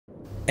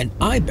An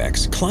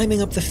ibex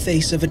climbing up the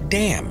face of a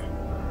dam.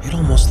 It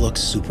almost looks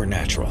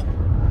supernatural.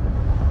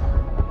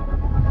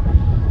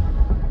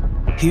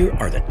 Here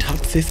are the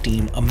top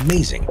 15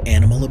 amazing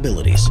animal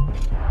abilities.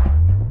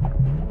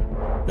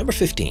 Number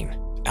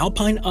 15.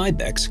 Alpine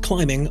ibex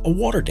climbing a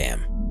water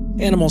dam.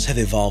 Animals have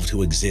evolved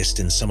to exist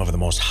in some of the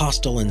most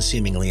hostile and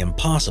seemingly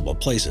impossible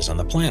places on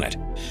the planet.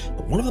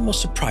 But one of the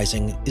most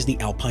surprising is the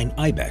alpine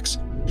ibex.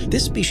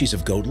 This species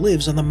of goat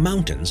lives on the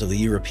mountains of the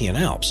European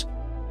Alps,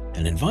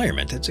 an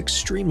environment that's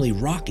extremely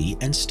rocky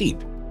and steep.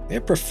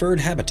 Their preferred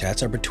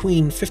habitats are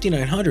between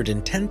 5,900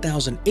 and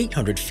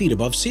 10,800 feet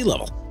above sea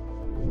level,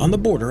 on the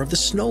border of the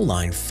snow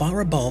line far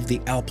above the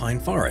alpine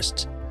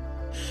forests.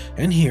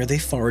 And here they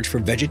forage for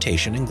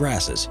vegetation and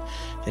grasses.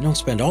 They don't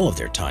spend all of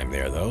their time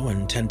there though,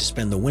 and tend to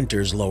spend the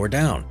winters lower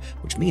down,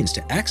 which means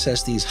to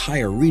access these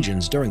higher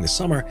regions during the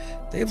summer,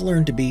 they have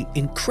learned to be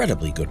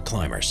incredibly good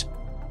climbers.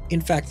 In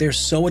fact, they're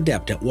so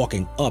adept at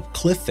walking up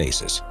cliff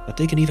faces that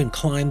they can even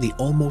climb the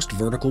almost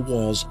vertical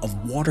walls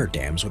of water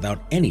dams without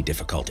any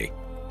difficulty,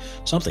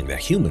 something that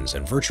humans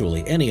and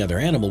virtually any other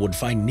animal would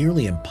find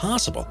nearly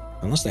impossible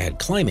unless they had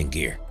climbing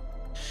gear.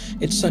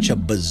 It's such a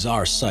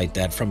bizarre sight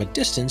that from a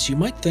distance you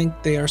might think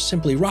they are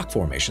simply rock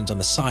formations on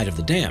the side of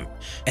the dam,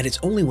 and it's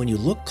only when you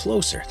look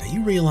closer that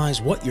you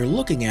realize what you're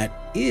looking at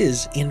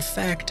is, in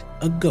fact,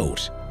 a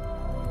goat.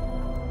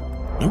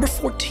 Number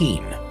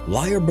 14.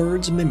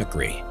 Lyrebird's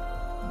mimicry.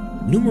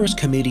 Numerous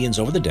comedians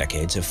over the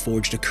decades have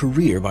forged a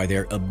career by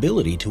their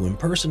ability to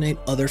impersonate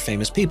other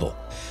famous people,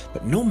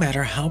 but no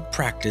matter how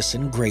practiced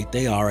and great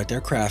they are at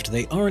their craft,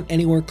 they aren't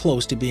anywhere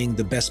close to being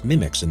the best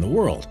mimics in the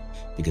world,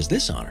 because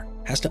this honor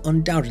has to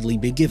undoubtedly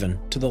be given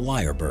to the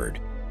lyrebird.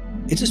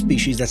 It's a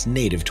species that's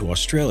native to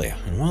Australia,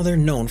 and while they're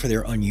known for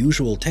their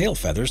unusual tail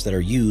feathers that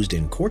are used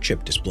in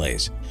courtship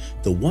displays,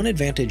 the one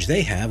advantage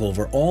they have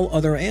over all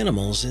other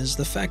animals is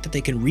the fact that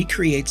they can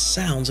recreate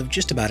sounds of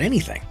just about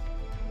anything.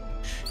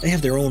 They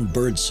have their own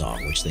bird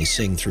song, which they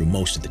sing through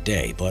most of the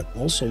day, but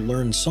also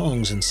learn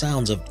songs and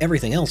sounds of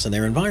everything else in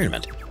their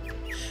environment,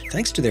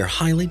 thanks to their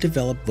highly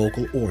developed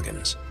vocal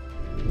organs.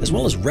 As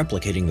well as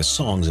replicating the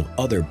songs of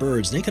other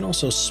birds, they can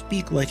also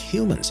speak like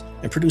humans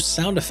and produce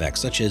sound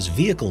effects such as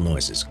vehicle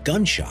noises,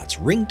 gunshots,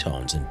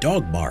 ringtones, and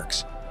dog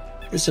barks.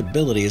 This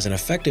ability is an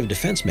effective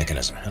defense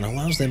mechanism and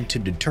allows them to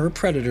deter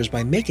predators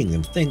by making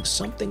them think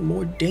something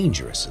more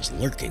dangerous is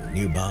lurking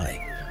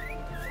nearby.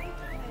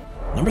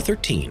 Number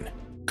 13.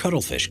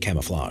 Cuttlefish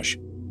camouflage.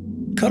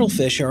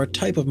 Cuttlefish are a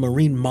type of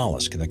marine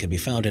mollusk that can be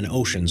found in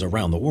oceans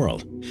around the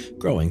world.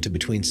 Growing to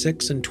between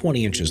 6 and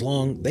 20 inches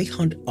long, they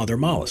hunt other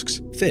mollusks,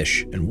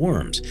 fish, and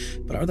worms,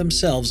 but are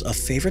themselves a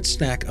favorite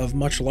snack of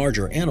much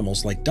larger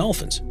animals like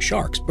dolphins,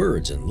 sharks,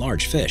 birds, and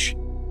large fish.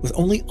 With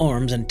only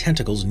arms and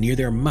tentacles near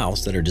their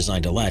mouths that are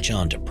designed to latch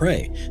on to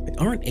prey, they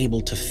aren't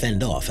able to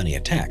fend off any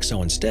attack,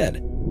 so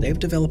instead, they have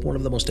developed one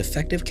of the most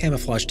effective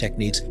camouflage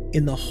techniques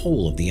in the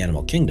whole of the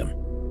animal kingdom.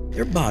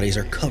 Their bodies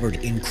are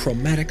covered in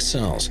chromatic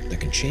cells that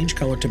can change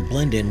color to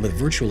blend in with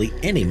virtually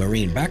any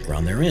marine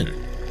background they're in.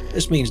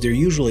 This means they're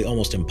usually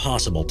almost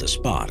impossible to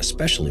spot,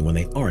 especially when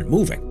they aren't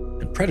moving,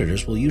 and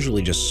predators will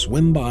usually just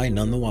swim by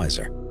none the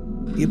wiser.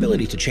 The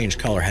ability to change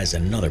color has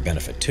another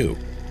benefit too,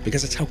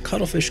 because it's how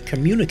cuttlefish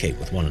communicate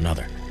with one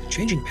another.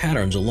 Changing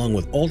patterns along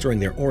with altering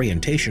their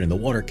orientation in the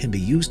water can be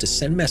used to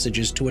send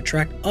messages to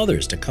attract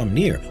others to come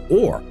near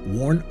or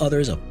warn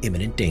others of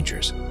imminent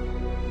dangers.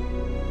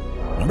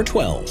 Number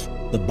 12.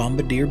 The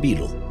bombardier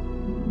beetle.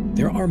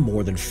 There are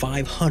more than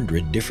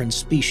 500 different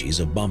species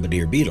of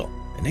bombardier beetle,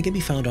 and they can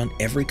be found on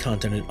every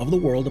continent of the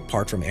world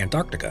apart from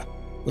Antarctica.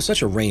 With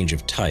such a range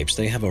of types,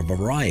 they have a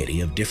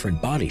variety of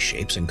different body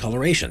shapes and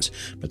colorations,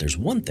 but there's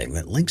one thing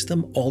that links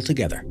them all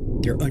together: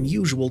 their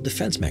unusual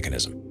defense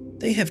mechanism.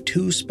 They have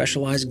 2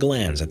 specialized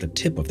glands at the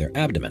tip of their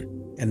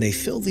abdomen, and they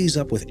fill these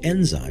up with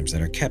enzymes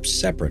that are kept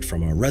separate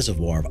from a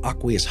reservoir of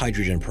aqueous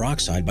hydrogen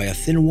peroxide by a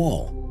thin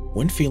wall.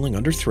 When feeling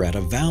under threat,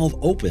 a valve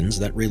opens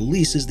that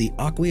releases the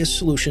aqueous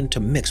solution to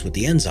mix with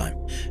the enzyme,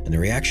 and the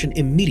reaction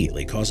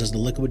immediately causes the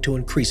liquid to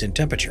increase in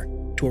temperature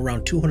to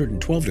around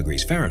 212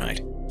 degrees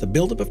Fahrenheit. The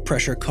buildup of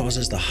pressure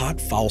causes the hot,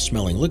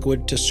 foul-smelling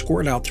liquid to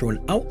squirt out through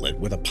an outlet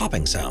with a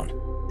popping sound.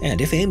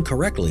 And if aimed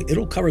correctly,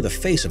 it'll cover the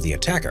face of the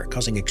attacker,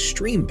 causing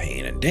extreme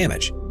pain and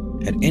damage.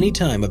 At any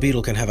time, a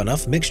beetle can have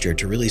enough mixture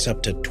to release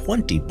up to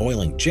 20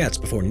 boiling jets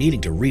before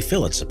needing to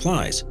refill its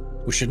supplies,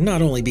 which should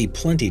not only be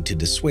plenty to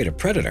dissuade a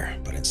predator,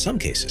 but in some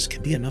cases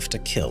can be enough to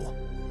kill.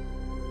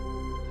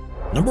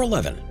 Number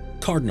 11.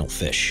 Cardinal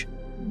fish.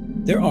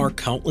 There are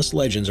countless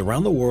legends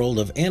around the world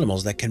of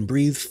animals that can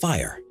breathe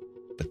fire,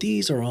 but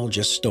these are all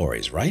just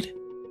stories, right?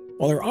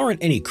 While there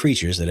aren't any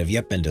creatures that have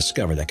yet been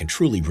discovered that can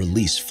truly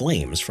release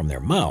flames from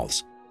their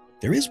mouths,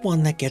 there is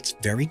one that gets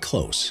very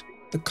close: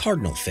 the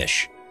cardinal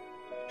fish.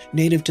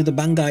 Native to the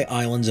Banggai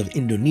Islands of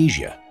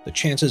Indonesia, the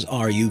chances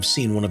are you've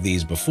seen one of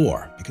these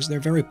before because they're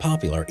very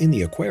popular in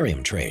the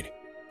aquarium trade.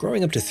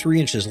 Growing up to 3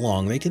 inches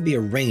long, they can be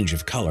a range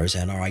of colors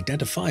and are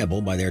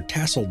identifiable by their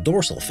tasseled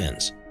dorsal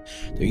fins.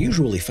 They're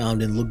usually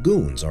found in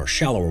lagoons or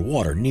shallower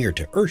water near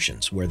to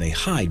urchins, where they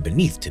hide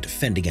beneath to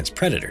defend against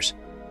predators.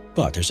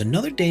 But there's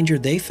another danger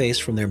they face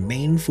from their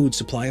main food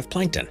supply of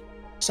plankton.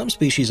 Some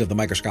species of the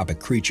microscopic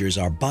creatures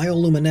are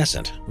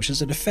bioluminescent, which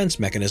is a defense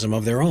mechanism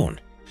of their own.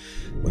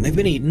 When they've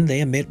been eaten,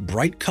 they emit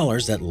bright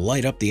colors that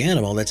light up the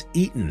animal that's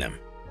eaten them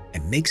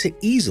and makes it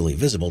easily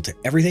visible to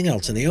everything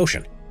else in the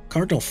ocean.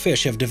 Cardinal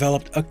fish have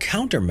developed a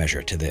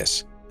countermeasure to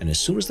this, and as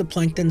soon as the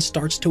plankton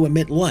starts to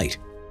emit light,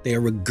 they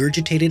are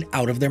regurgitated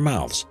out of their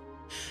mouths.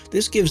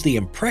 This gives the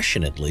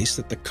impression, at least,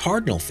 that the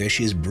cardinal fish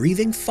is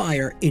breathing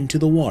fire into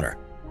the water,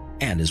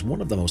 and is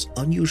one of the most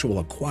unusual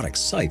aquatic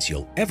sights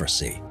you'll ever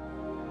see.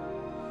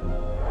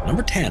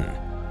 Number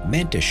 10.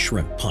 Mantis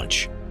shrimp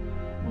punch.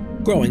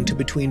 Growing to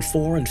between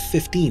 4 and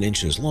 15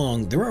 inches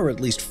long, there are at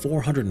least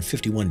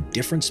 451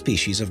 different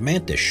species of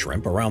mantis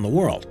shrimp around the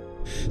world.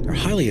 They're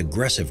highly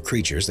aggressive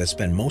creatures that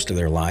spend most of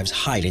their lives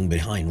hiding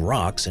behind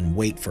rocks and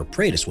wait for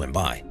prey to swim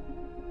by.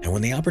 And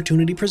when the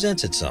opportunity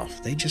presents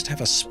itself, they just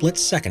have a split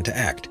second to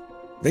act.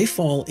 They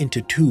fall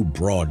into two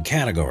broad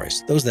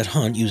categories: those that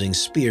hunt using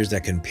spears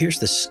that can pierce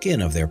the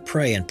skin of their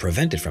prey and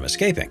prevent it from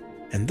escaping,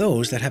 and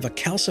those that have a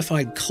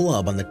calcified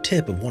club on the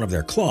tip of one of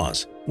their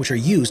claws, which are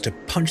used to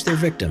punch their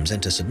victims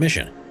into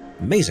submission.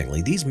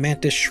 Amazingly, these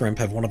mantis shrimp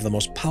have one of the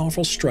most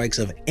powerful strikes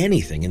of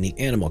anything in the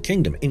animal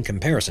kingdom in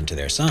comparison to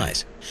their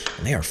size,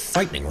 and they are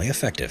frighteningly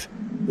effective.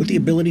 With the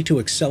ability to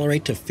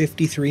accelerate to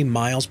 53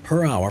 miles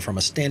per hour from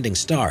a standing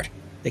start,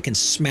 they can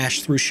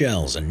smash through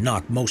shells and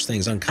knock most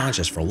things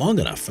unconscious for long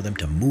enough for them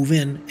to move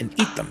in and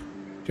eat them.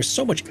 There's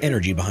so much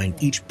energy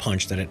behind each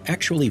punch that it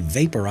actually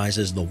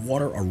vaporizes the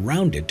water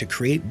around it to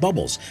create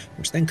bubbles,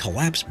 which then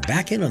collapse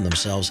back in on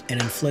themselves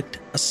and inflict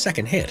a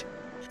second hit.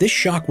 This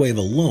shockwave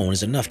alone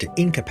is enough to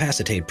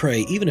incapacitate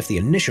prey even if the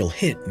initial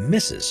hit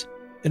misses.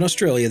 In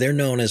Australia, they're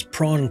known as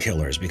prawn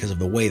killers because of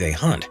the way they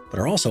hunt, but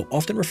are also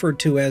often referred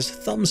to as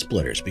thumb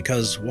splitters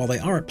because while they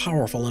aren't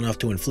powerful enough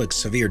to inflict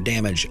severe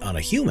damage on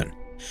a human,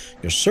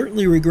 you'll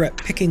certainly regret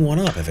picking one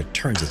up if it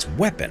turns its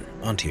weapon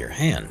onto your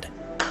hand.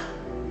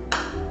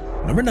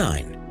 Number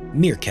 9.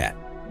 Meerkat.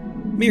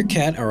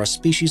 Meerkat are a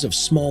species of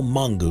small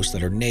mongoose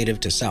that are native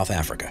to South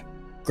Africa.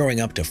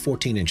 Growing up to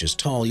 14 inches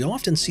tall, you'll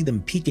often see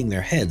them peeking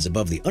their heads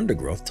above the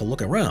undergrowth to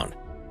look around,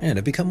 and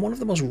have become one of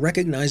the most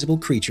recognizable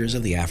creatures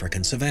of the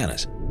African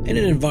savannas. In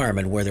an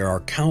environment where there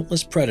are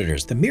countless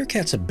predators, the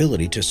meerkat's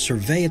ability to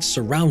survey its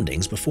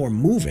surroundings before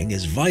moving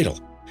is vital,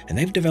 and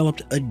they've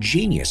developed a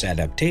genius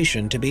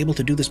adaptation to be able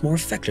to do this more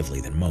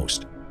effectively than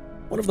most.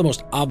 One of the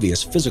most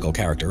obvious physical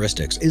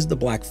characteristics is the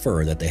black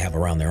fur that they have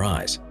around their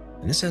eyes.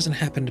 And this hasn't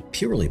happened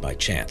purely by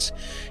chance.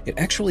 It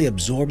actually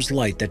absorbs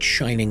light that's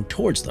shining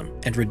towards them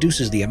and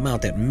reduces the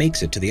amount that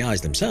makes it to the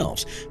eyes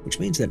themselves, which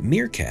means that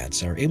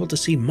meerkats are able to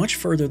see much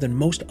further than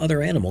most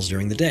other animals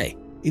during the day,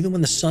 even when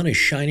the sun is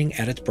shining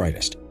at its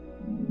brightest.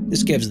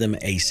 This gives them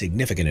a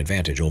significant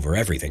advantage over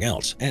everything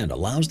else and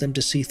allows them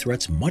to see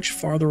threats much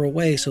farther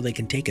away so they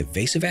can take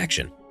evasive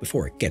action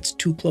before it gets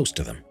too close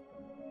to them.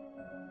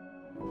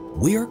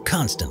 We are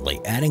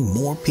constantly adding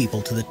more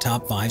people to the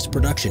Top 5's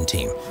production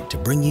team to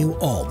bring you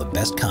all the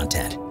best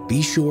content.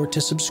 Be sure to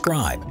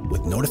subscribe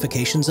with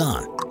notifications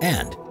on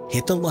and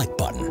hit the like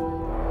button.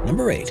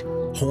 Number 8.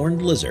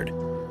 Horned lizard.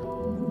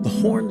 The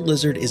horned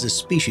lizard is a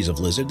species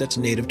of lizard that's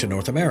native to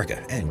North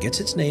America and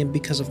gets its name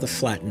because of the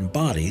flattened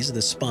bodies,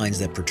 the spines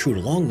that protrude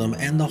along them,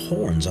 and the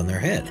horns on their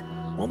head.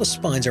 While the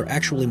spines are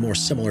actually more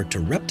similar to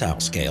reptile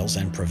scales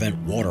and prevent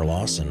water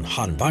loss in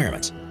hot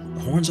environments,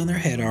 the horns on their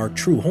head are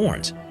true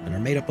horns and are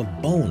made up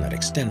of bone that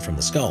extend from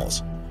the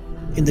skulls.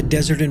 In the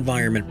desert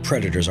environment,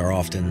 predators are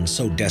often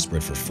so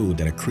desperate for food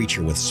that a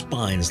creature with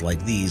spines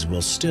like these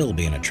will still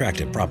be an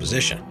attractive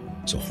proposition.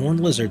 So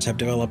horned lizards have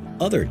developed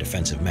other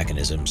defensive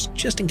mechanisms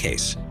just in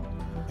case.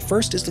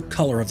 First is the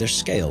color of their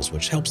scales,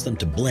 which helps them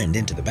to blend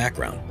into the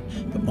background.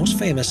 But most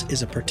famous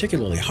is a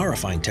particularly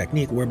horrifying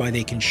technique whereby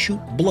they can shoot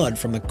blood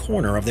from the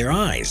corner of their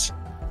eyes.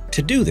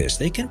 To do this,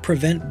 they can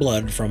prevent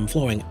blood from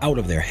flowing out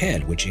of their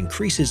head, which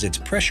increases its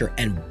pressure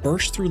and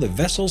bursts through the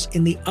vessels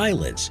in the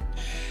eyelids.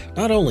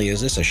 Not only is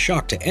this a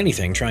shock to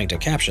anything trying to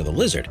capture the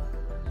lizard,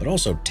 but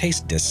also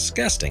tastes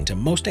disgusting to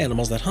most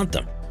animals that hunt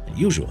them, and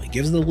usually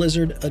gives the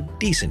lizard a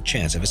decent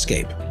chance of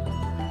escape.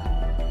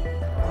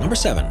 Number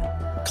 7.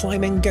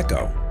 Climbing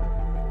gecko.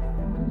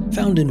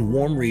 Found in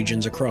warm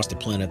regions across the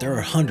planet, there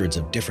are hundreds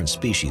of different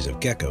species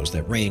of geckos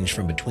that range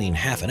from between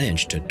half an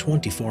inch to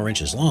 24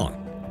 inches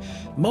long.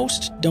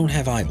 Most don't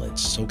have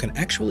eyelids, so can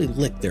actually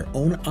lick their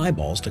own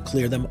eyeballs to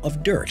clear them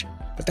of dirt.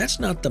 But that's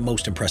not the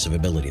most impressive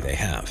ability they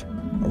have.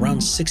 Around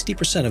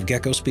 60% of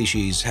gecko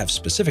species have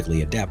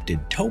specifically adapted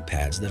toe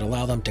pads that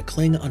allow them to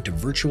cling onto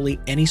virtually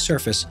any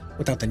surface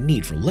without the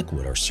need for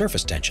liquid or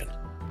surface tension.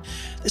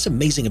 This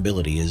amazing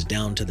ability is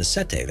down to the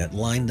setae that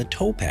line the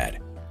toe pad,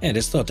 and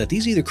it's thought that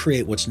these either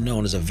create what's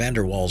known as a van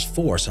der Waals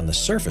force on the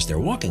surface they're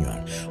walking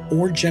on,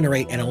 or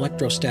generate an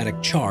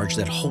electrostatic charge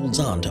that holds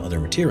on to other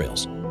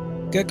materials.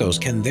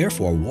 Geckos can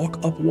therefore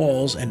walk up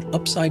walls and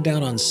upside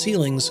down on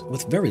ceilings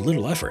with very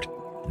little effort,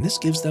 and this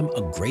gives them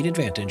a great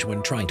advantage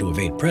when trying to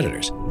evade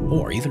predators,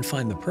 or even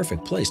find the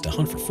perfect place to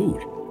hunt for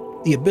food.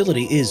 The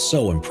ability is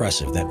so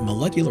impressive that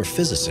molecular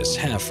physicists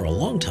have for a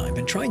long time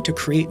been trying to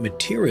create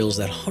materials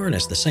that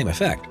harness the same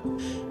effect.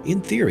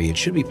 In theory, it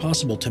should be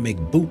possible to make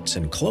boots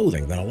and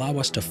clothing that allow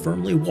us to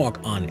firmly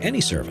walk on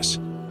any surface,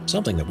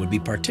 something that would be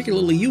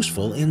particularly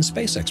useful in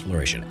space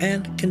exploration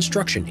and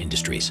construction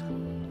industries.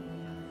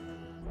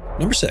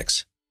 Number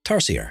 6.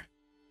 Tarsier.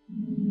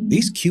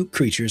 These cute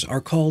creatures are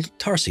called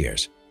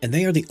tarsiers, and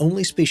they are the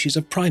only species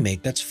of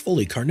primate that's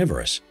fully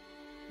carnivorous.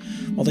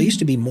 While they used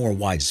to be more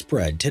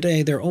widespread,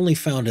 today they're only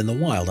found in the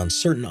wild on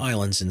certain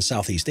islands in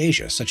Southeast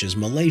Asia, such as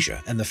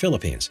Malaysia and the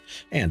Philippines,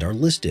 and are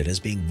listed as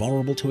being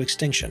vulnerable to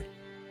extinction.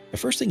 The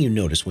first thing you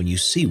notice when you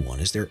see one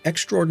is their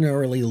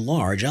extraordinarily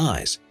large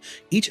eyes.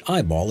 Each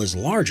eyeball is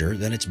larger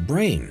than its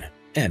brain,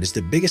 and is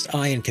the biggest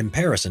eye in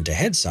comparison to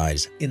head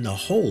size in the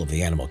whole of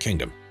the animal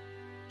kingdom.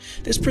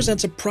 This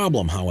presents a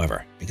problem,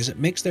 however, because it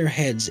makes their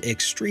heads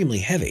extremely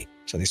heavy,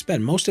 so they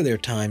spend most of their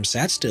time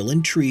sat still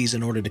in trees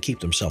in order to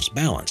keep themselves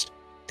balanced.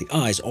 The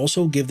eyes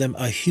also give them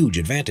a huge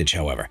advantage,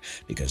 however,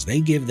 because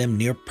they give them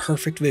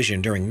near-perfect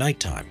vision during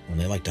nighttime when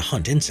they like to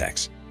hunt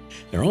insects.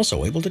 They're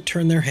also able to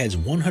turn their heads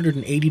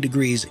 180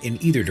 degrees in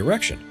either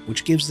direction,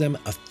 which gives them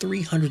a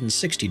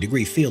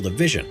 360-degree field of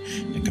vision,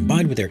 and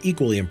combined with their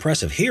equally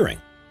impressive hearing,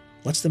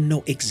 lets them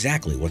know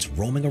exactly what's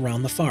roaming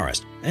around the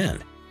forest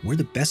and where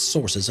the best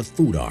sources of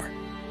food are.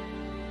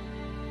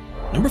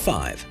 Number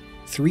 5.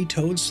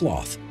 Three-toed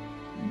sloth.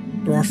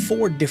 There are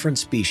 4 different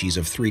species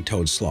of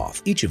three-toed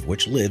sloth, each of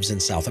which lives in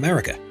South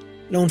America,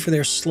 known for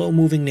their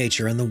slow-moving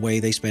nature and the way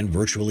they spend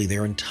virtually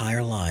their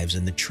entire lives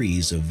in the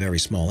trees of very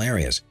small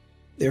areas.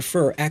 Their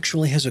fur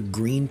actually has a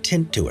green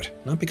tint to it,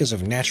 not because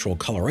of natural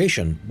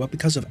coloration, but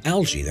because of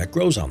algae that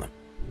grows on them.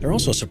 They're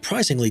also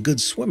surprisingly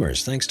good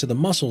swimmers thanks to the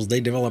muscles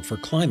they develop for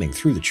climbing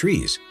through the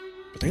trees,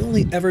 but they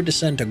only ever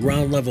descend to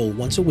ground level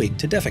once a week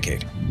to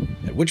defecate,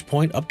 at which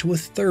point up to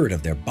 1/3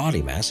 of their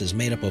body mass is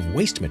made up of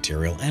waste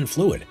material and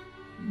fluid.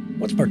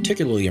 What's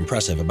particularly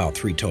impressive about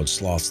three-toed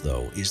sloths,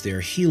 though, is their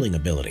healing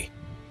ability.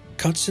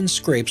 Cuts and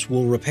scrapes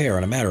will repair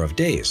in a matter of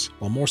days,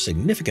 while more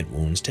significant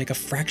wounds take a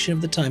fraction of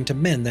the time to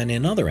mend than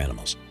in other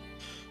animals.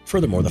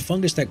 Furthermore, the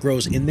fungus that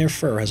grows in their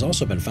fur has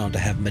also been found to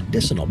have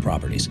medicinal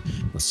properties,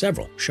 with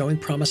several showing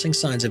promising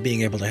signs of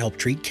being able to help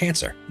treat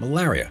cancer,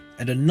 malaria,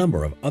 and a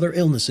number of other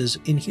illnesses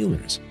in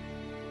humans.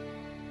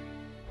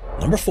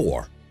 Number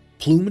 4.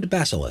 Plumed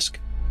basilisk.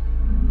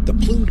 The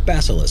plumed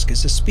basilisk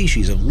is a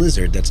species of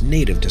lizard that's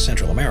native to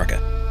Central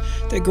America.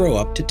 They grow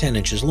up to 10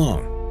 inches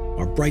long,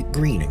 are bright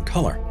green in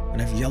color, and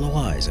have yellow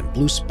eyes and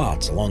blue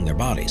spots along their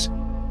bodies.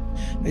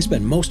 They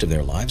spend most of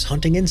their lives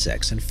hunting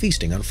insects and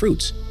feasting on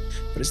fruits,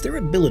 but it's their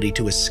ability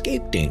to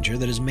escape danger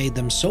that has made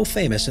them so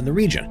famous in the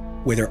region,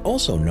 where they're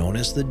also known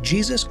as the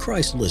Jesus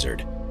Christ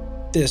lizard.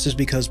 This is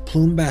because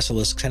plumed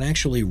basilisks can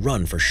actually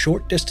run for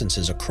short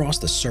distances across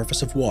the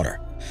surface of water.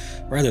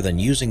 Rather than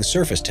using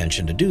surface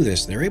tension to do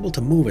this, they're able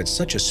to move at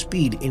such a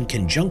speed in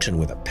conjunction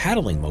with a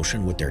paddling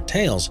motion with their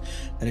tails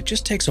that it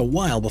just takes a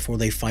while before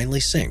they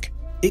finally sink.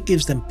 It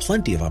gives them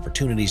plenty of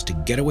opportunities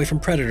to get away from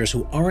predators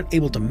who aren't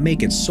able to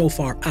make it so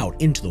far out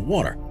into the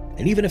water.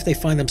 And even if they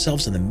find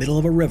themselves in the middle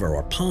of a river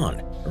or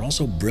pond, they're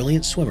also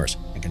brilliant swimmers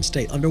and can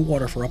stay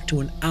underwater for up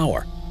to an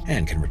hour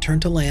and can return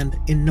to land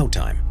in no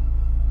time.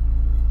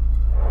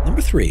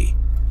 Number 3.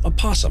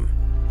 Opossum.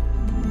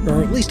 There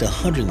are at least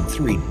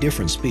 103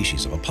 different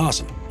species of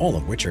opossum, all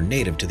of which are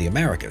native to the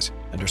Americas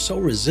and are so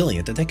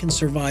resilient that they can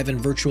survive in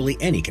virtually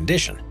any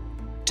condition.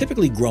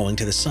 Typically growing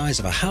to the size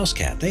of a house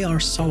cat, they are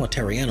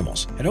solitary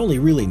animals and only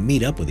really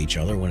meet up with each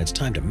other when it's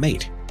time to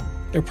mate.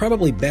 They're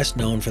probably best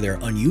known for their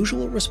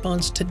unusual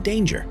response to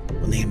danger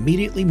when they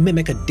immediately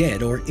mimic a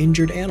dead or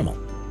injured animal.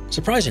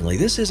 Surprisingly,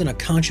 this isn't a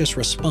conscious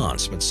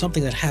response, but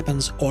something that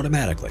happens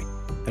automatically,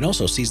 and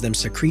also sees them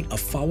secrete a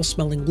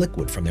foul-smelling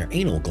liquid from their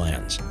anal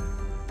glands.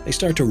 They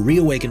start to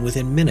reawaken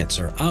within minutes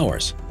or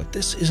hours, but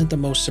this isn't the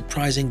most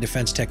surprising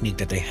defense technique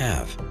that they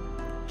have.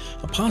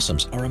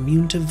 Opossums are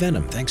immune to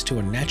venom thanks to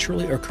a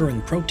naturally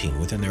occurring protein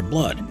within their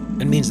blood,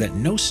 and means that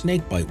no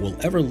snake bite will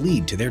ever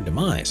lead to their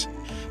demise.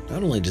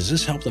 Not only does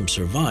this help them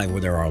survive where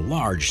there are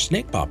large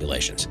snake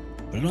populations,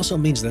 but it also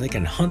means that they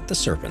can hunt the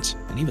serpents,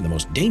 and even the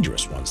most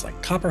dangerous ones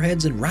like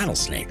copperheads and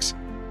rattlesnakes.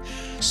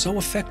 So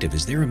effective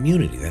is their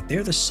immunity that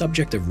they're the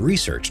subject of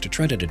research to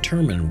try to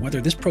determine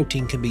whether this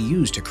protein can be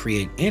used to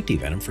create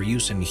antivenom for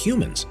use in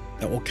humans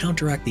that will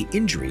counteract the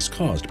injuries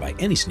caused by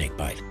any snake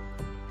bite.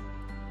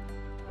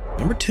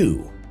 Number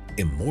 2.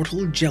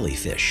 Immortal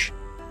jellyfish.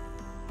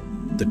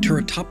 The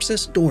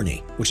Turritopsis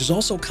dohrnii, which is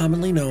also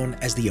commonly known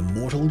as the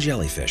immortal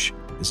jellyfish,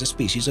 is a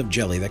species of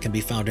jelly that can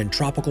be found in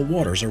tropical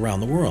waters around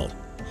the world.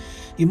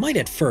 You might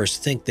at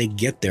first think they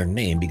get their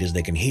name because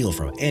they can heal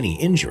from any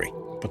injury,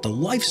 but the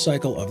life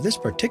cycle of this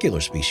particular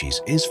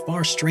species is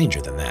far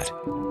stranger than that.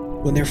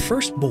 When they're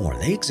first born,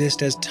 they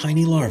exist as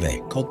tiny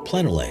larvae called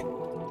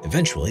planulae.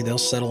 Eventually, they'll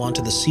settle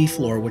onto the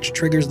seafloor, which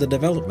triggers the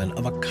development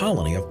of a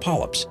colony of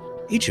polyps,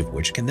 each of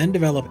which can then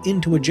develop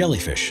into a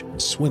jellyfish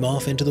and swim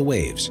off into the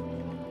waves.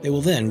 They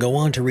will then go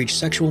on to reach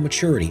sexual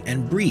maturity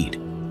and breed,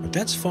 but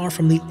that's far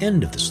from the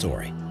end of the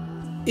story.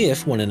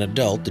 If, when an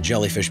adult, the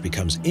jellyfish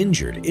becomes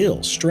injured,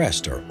 ill,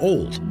 stressed, or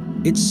old,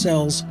 its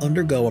cells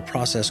undergo a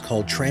process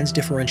called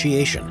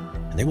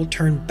transdifferentiation, and they will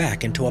turn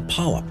back into a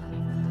polyp.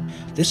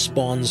 This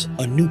spawns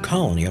a new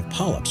colony of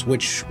polyps,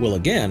 which will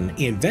again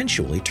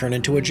eventually turn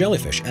into a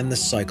jellyfish, and the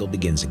cycle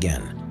begins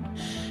again.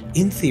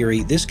 In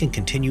theory, this can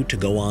continue to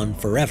go on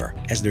forever,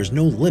 as there's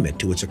no limit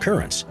to its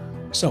occurrence.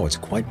 So it's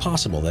quite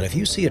possible that if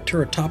you see a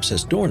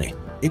Turritopsis dohrnii,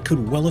 it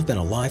could well have been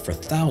alive for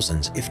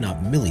thousands, if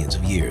not millions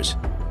of years.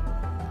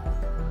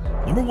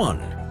 Number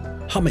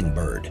 1.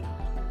 Hummingbird.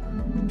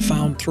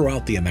 Found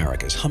throughout the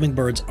Americas,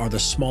 hummingbirds are the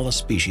smallest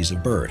species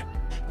of bird,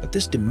 but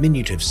this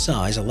diminutive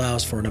size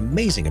allows for an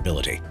amazing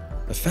ability: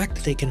 the fact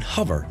that they can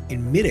hover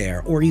in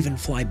midair or even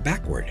fly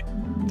backward.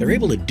 They're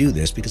able to do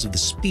this because of the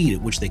speed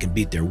at which they can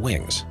beat their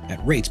wings,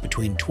 at rates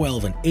between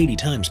 12 and 80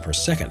 times per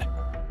second.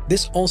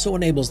 This also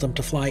enables them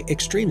to fly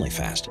extremely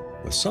fast,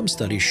 with some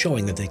studies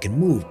showing that they can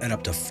move at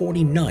up to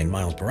 49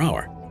 miles per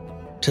hour.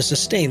 To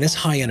sustain this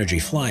high-energy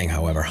flying,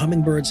 however,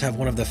 hummingbirds have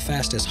one of the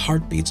fastest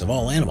heartbeats of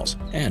all animals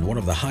and one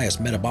of the highest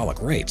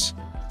metabolic rates.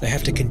 They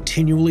have to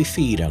continually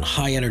feed on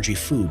high-energy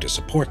food to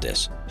support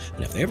this,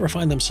 and if they ever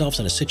find themselves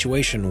in a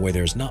situation where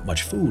there's not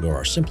much food or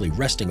are simply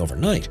resting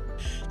overnight,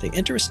 they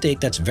enter a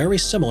state that's very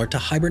similar to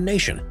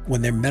hibernation,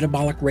 when their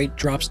metabolic rate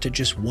drops to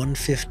just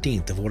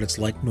 1/15 of what it's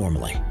like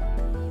normally.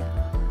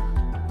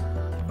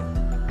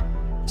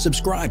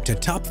 Subscribe to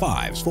Top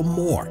 5s for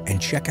more and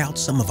check out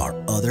some of our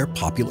other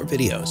popular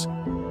videos.